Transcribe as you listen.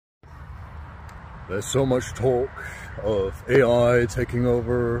There's so much talk of AI taking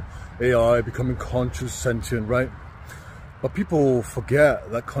over, AI becoming conscious, sentient, right? But people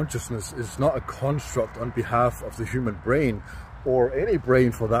forget that consciousness is not a construct on behalf of the human brain, or any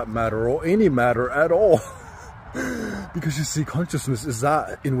brain for that matter, or any matter at all. Because you see, consciousness is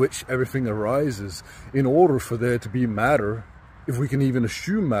that in which everything arises. In order for there to be matter, if we can even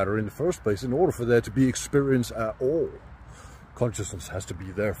assume matter in the first place, in order for there to be experience at all, consciousness has to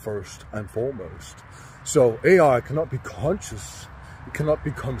be there first and foremost. So AI cannot be conscious, it cannot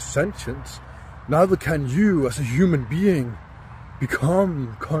become sentient, neither can you as a human being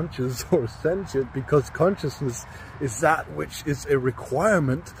become conscious or sentient, because consciousness is that which is a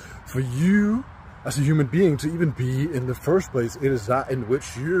requirement for you as a human being to even be in the first place. It is that in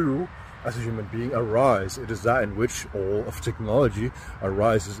which you as a human being arise. It is that in which all of technology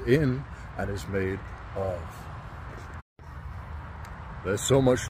arises in and is made of. There's so much